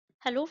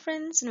Hello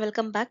friends and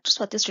welcome back to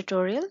Swati's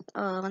tutorial.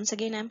 Once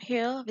again I'm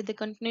here with the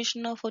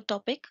continuation of our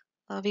topic.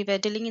 We were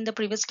dealing in the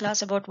previous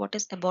class about what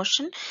is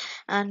abortion,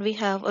 and we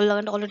have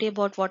learned already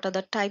about what are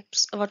the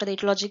types, what are the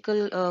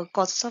etiological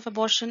causes of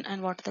abortion,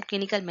 and what are the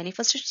clinical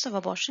manifestations of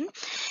abortion.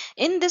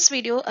 In this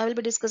video I will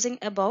be discussing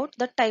about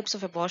the types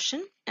of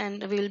abortion,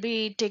 and we will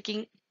be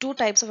taking two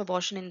types of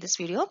abortion in this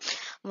video.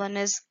 One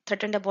is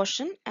threatened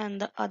abortion and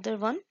the other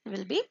one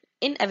will be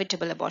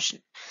inevitable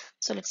abortion.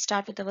 So let's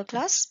start with our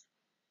class.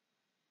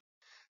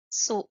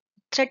 So,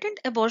 threatened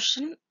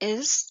abortion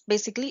is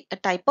basically a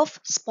type of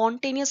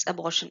spontaneous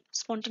abortion.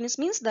 Spontaneous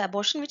means the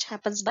abortion which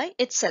happens by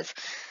itself.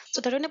 So,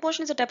 threatened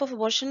abortion is a type of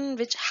abortion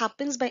which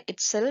happens by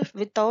itself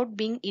without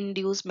being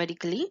induced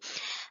medically.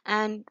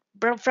 And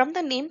from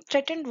the name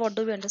threatened, what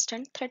do we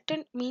understand?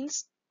 Threatened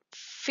means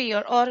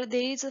fear, or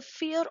there is a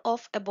fear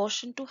of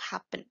abortion to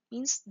happen.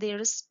 Means there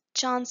is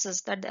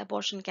chances that the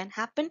abortion can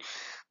happen,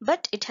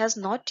 but it has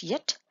not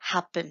yet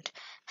happened.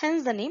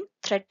 Hence the name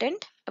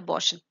threatened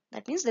abortion.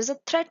 That means there's a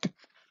threat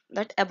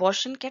that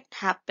abortion can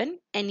happen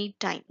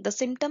anytime. The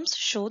symptoms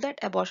show that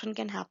abortion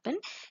can happen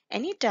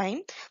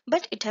anytime,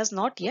 but it has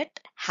not yet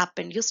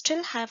happened. You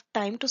still have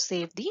time to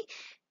save the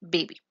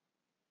baby.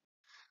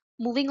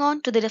 Moving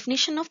on to the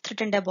definition of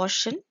threatened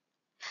abortion,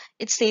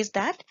 it says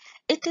that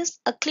it is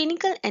a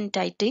clinical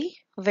entity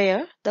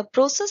where the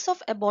process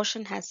of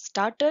abortion has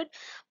started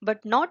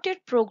but not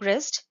yet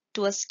progressed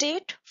to a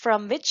state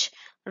from which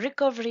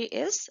recovery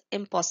is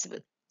impossible.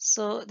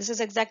 So, this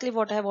is exactly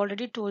what I have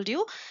already told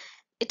you.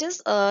 It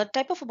is a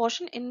type of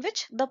abortion in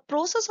which the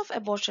process of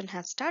abortion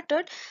has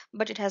started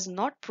but it has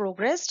not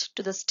progressed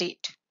to the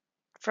state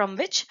from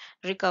which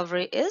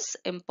recovery is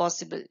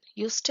impossible.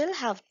 You still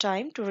have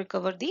time to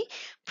recover the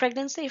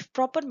pregnancy if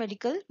proper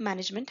medical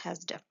management has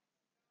done.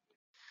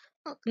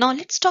 Now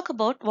let's talk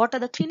about what are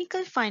the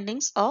clinical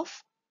findings of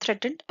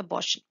threatened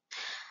abortion.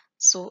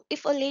 So,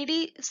 if a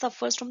lady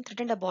suffers from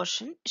threatened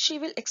abortion, she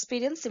will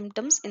experience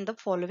symptoms in the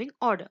following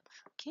order.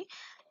 Okay.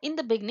 In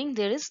the beginning,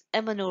 there is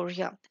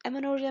amenorrhea.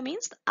 Amenorrhea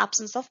means the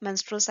absence of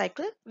menstrual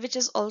cycle, which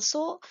is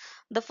also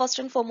the first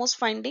and foremost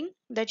finding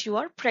that you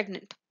are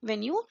pregnant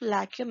when you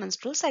lack your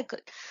menstrual cycle.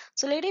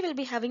 So, lady will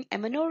be having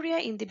amenorrhea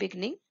in the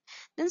beginning.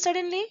 Then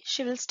suddenly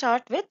she will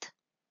start with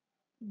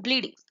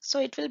bleeding. So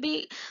it will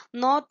be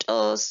not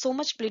so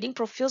much bleeding,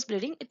 profuse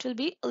bleeding. It will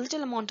be a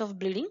little amount of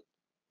bleeding,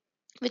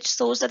 which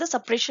shows that the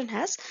suppression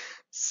has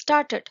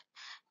started,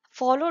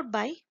 followed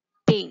by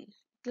pain.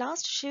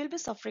 Last, she will be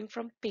suffering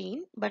from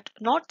pain, but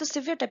not the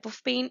severe type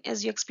of pain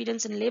as you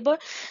experience in labor.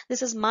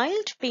 This is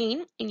mild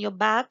pain in your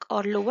back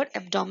or lower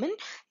abdomen,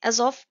 as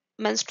of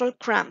menstrual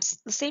cramps.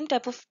 The same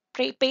type of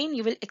pain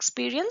you will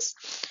experience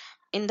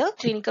in the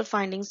clinical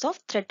findings of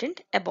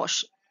threatened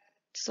abortion.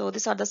 So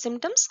these are the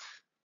symptoms.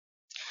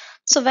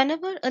 So,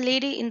 whenever a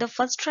lady in the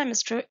first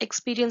trimester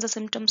experiences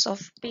symptoms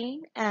of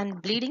pain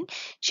and bleeding,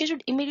 she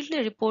should immediately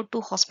report to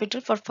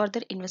hospital for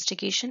further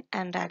investigation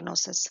and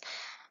diagnosis.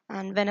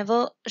 And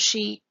whenever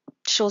she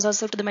shows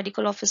herself to the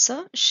medical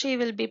officer, she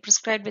will be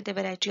prescribed with a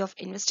variety of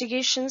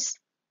investigations.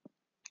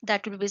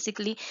 That will be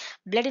basically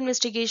blood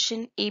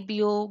investigation,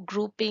 ABO,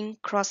 grouping,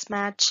 cross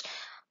match,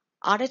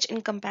 RH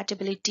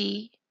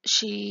incompatibility.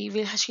 She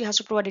has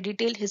to provide a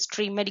detailed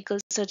history, medical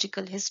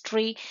surgical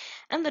history,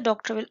 and the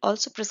doctor will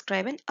also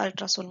prescribe an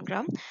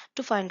ultrasonogram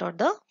to find out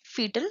the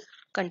fetal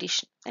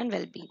condition and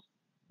well-being.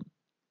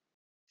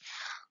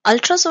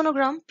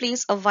 Ultrasonogram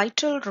plays a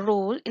vital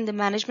role in the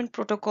management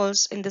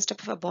protocols in this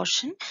type of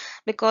abortion,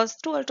 because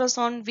through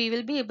ultrasound we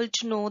will be able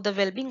to know the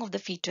well-being of the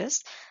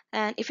fetus,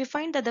 and if we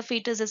find that the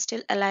fetus is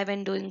still alive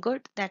and doing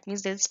good, that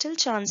means there's still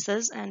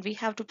chances and we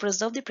have to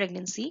preserve the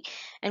pregnancy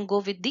and go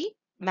with the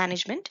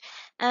management.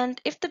 And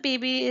if the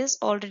baby is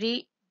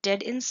already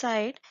dead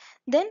inside,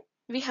 then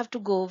we have to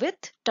go with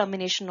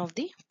termination of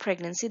the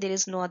pregnancy. There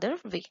is no other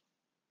way.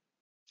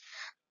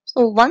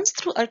 So once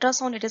through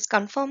ultrasound it is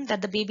confirmed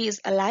that the baby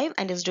is alive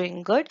and is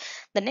doing good,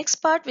 the next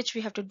part which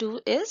we have to do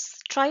is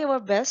try our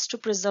best to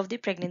preserve the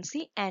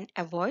pregnancy and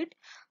avoid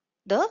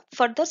the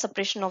further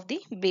suppression of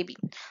the baby.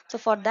 So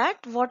for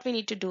that, what we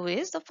need to do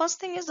is, the first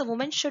thing is the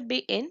woman should be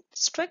in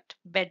strict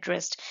bed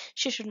rest.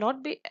 She should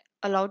not be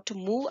allowed to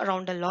move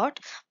around a lot,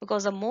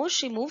 because the more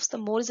she moves, the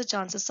more is the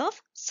chances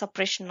of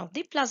suppression of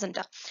the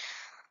placenta.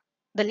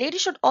 The lady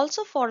should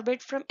also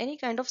forbid from any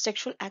kind of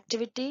sexual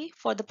activity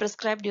for the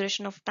prescribed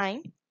duration of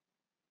time.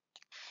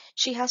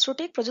 She has to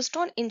take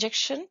progesterone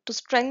injection to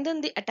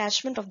strengthen the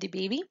attachment of the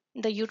baby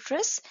in the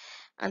uterus.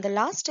 And the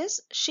last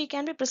is, she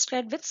can be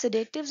prescribed with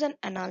sedatives and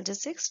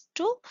analgesics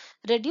to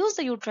reduce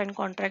the uterine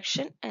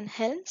contraction and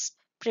hence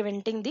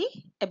preventing the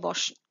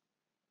abortion.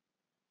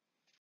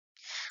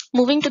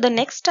 Moving to the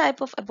next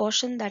type of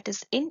abortion, that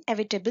is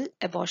inevitable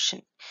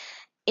abortion.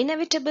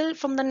 Inevitable,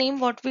 from the name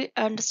what we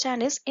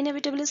understand is,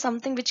 inevitable is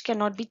something which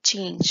cannot be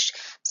changed.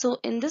 So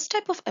in this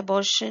type of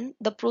abortion,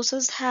 the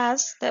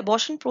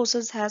abortion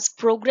process has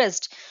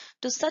progressed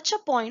to such a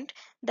point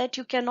that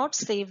you cannot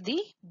save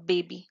the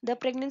baby. The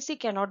pregnancy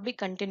cannot be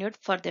continued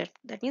further.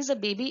 That means the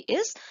baby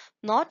is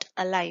not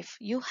alive.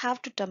 You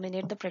have to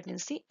terminate the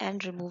pregnancy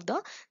and remove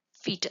the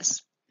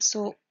fetus.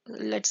 So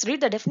let's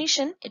read the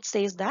definition. It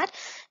says that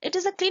it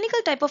is a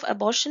clinical type of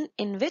abortion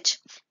in which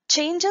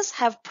changes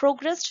have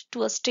progressed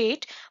to a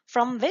state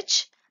from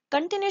which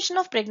continuation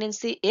of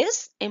pregnancy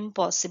is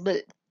impossible.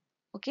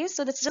 Okay,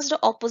 so that's just the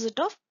opposite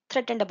of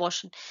threatened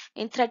abortion.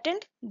 In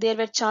threatened, there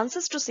were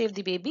chances to save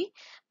the baby,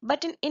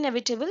 but in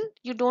inevitable,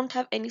 you don't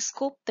have any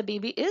scope. The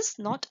baby is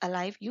not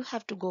alive. You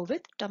have to go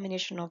with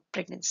termination of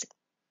pregnancy.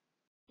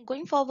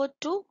 Going forward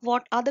to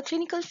what are the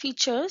clinical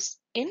features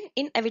in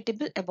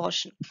inevitable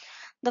abortion.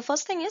 The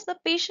first thing is the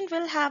patient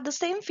will have the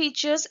same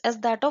features as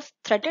that of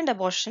threatened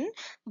abortion,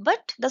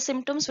 but the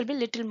symptoms will be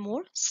little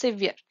more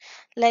severe.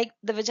 Like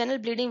the vaginal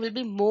bleeding will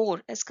be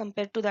more as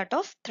compared to that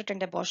of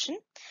threatened abortion,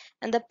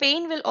 and the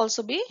pain will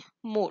also be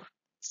more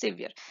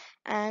severe.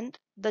 And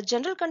the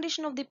general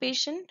condition of the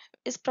patient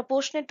is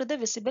proportionate to the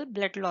visible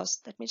blood loss.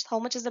 That means how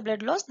much is the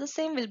blood loss, the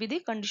same will be the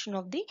condition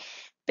of the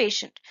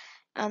patient.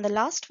 And the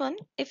last one,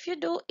 if you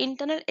do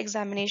internal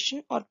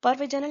examination or per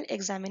vaginal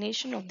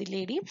examination of the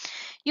lady,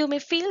 you may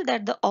feel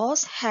that the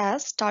os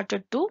has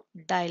started to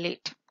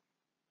dilate.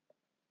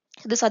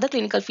 These are the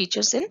clinical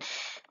features in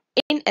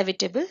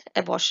inevitable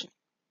abortion.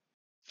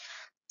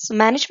 So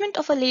management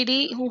of a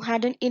lady who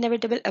had an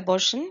inevitable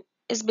abortion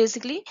is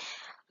basically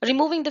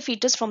removing the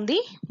fetus from the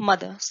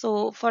mother.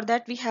 So for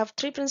that we have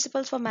three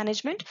principles for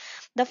management.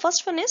 The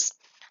first one is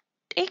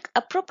take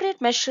appropriate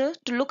measure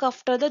to look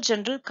after the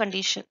general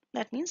condition.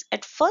 That means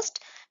at first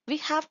we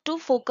have to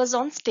focus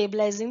on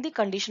stabilizing the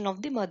condition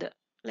of the mother.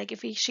 Like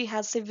if she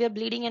has severe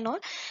bleeding and all,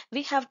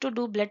 we have to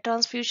do blood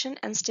transfusion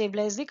and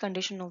stabilize the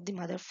condition of the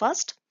mother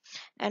first.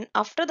 And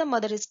after the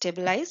mother is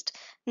stabilized,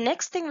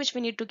 next thing which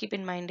we need to keep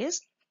in mind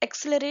is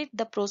accelerate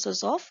the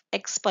process of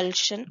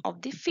expulsion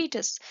of the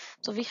fetus.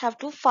 So we have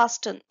to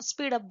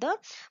speed up the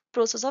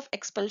process of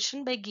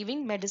expulsion by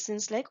giving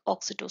medicines like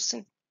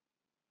oxytocin.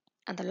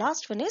 And the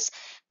last one is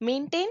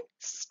maintain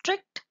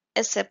strict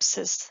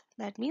asepsis.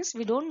 That means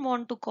we don't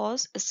want to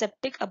cause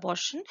aseptic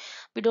abortion.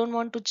 We don't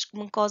want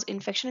to cause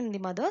infection in the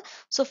mother.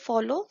 So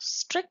follow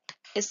strict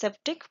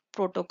aseptic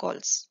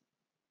protocols.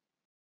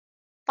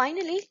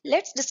 Finally,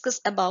 let's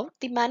discuss about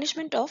the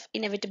management of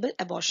inevitable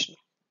abortion.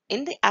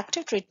 In the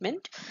active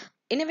treatment,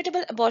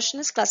 inevitable abortion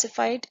is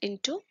classified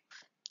into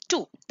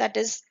two, that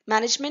is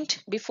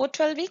management before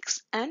 12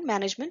 weeks and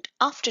management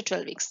after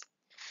 12 weeks.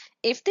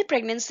 If the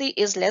pregnancy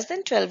is less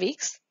than 12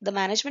 weeks, the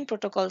management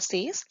protocol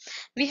says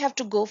we have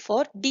to go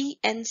for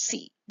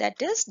D&C,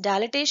 that is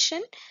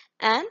dilatation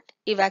and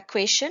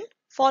evacuation,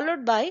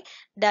 followed by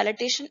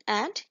dilatation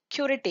and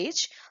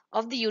curettage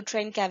of the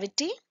uterine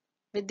cavity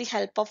with the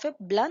help of a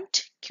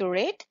blunt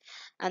curette,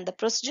 and the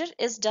procedure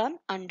is done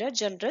under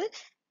general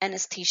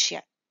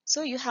anesthesia.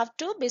 So you have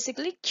to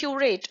basically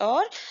curate,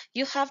 or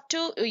you have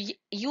to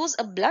use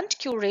a blunt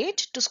curette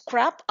to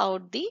scrap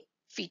out the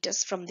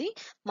fetus from the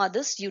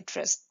mother's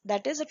uterus.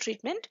 That is a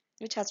treatment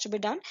which has to be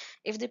done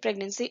if the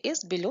pregnancy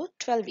is below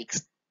 12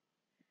 weeks.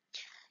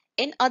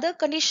 In other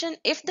condition,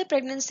 if the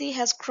pregnancy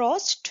has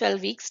crossed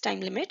 12 weeks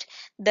time limit,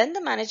 then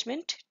the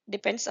management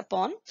depends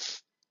upon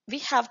we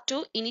have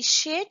to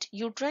initiate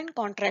uterine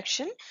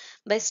contraction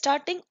by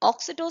starting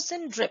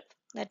oxytocin drip.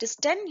 That is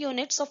 10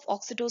 units of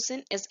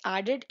oxytocin is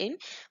added in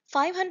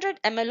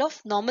 500 ml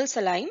of normal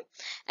saline,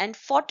 and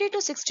 40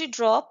 to 60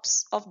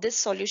 drops of this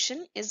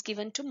solution is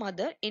given to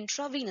mother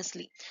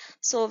intravenously.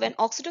 So when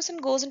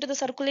oxytocin goes into the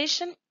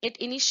circulation, it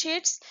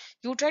initiates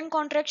uterine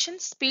contraction,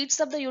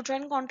 speeds up the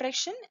uterine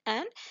contraction,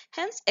 and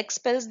hence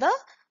expels the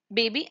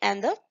baby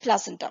and the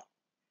placenta.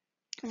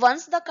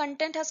 Once the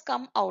content has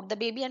come out, the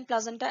baby and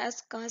placenta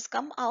has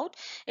come out,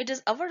 it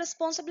is our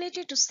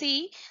responsibility to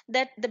see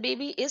that the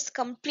baby is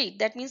complete.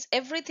 That means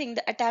everything,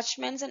 the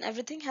attachments and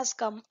everything has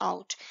come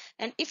out.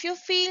 And if you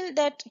feel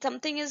that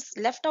something is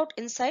left out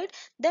inside,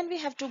 then we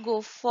have to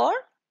go for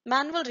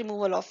manual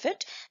removal of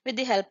it with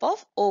the help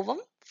of ovum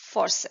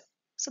forceps.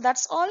 So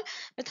that's all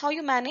with how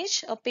you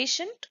manage a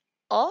patient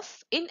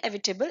of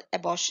inevitable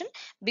abortion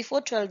before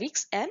 12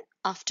 weeks and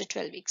after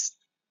 12 weeks.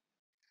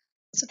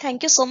 So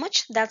thank you so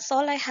much. That's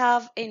all I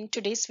have in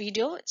today's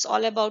video. It's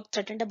all about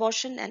threatened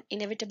abortion and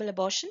inevitable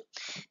abortion.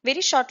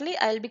 Very shortly,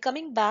 I'll be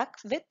coming back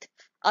with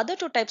other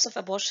two types of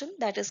abortion,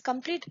 that is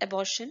complete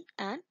abortion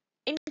and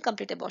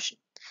incomplete abortion.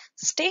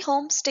 Stay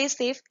home, stay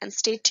safe, and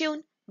stay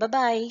tuned. Bye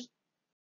bye.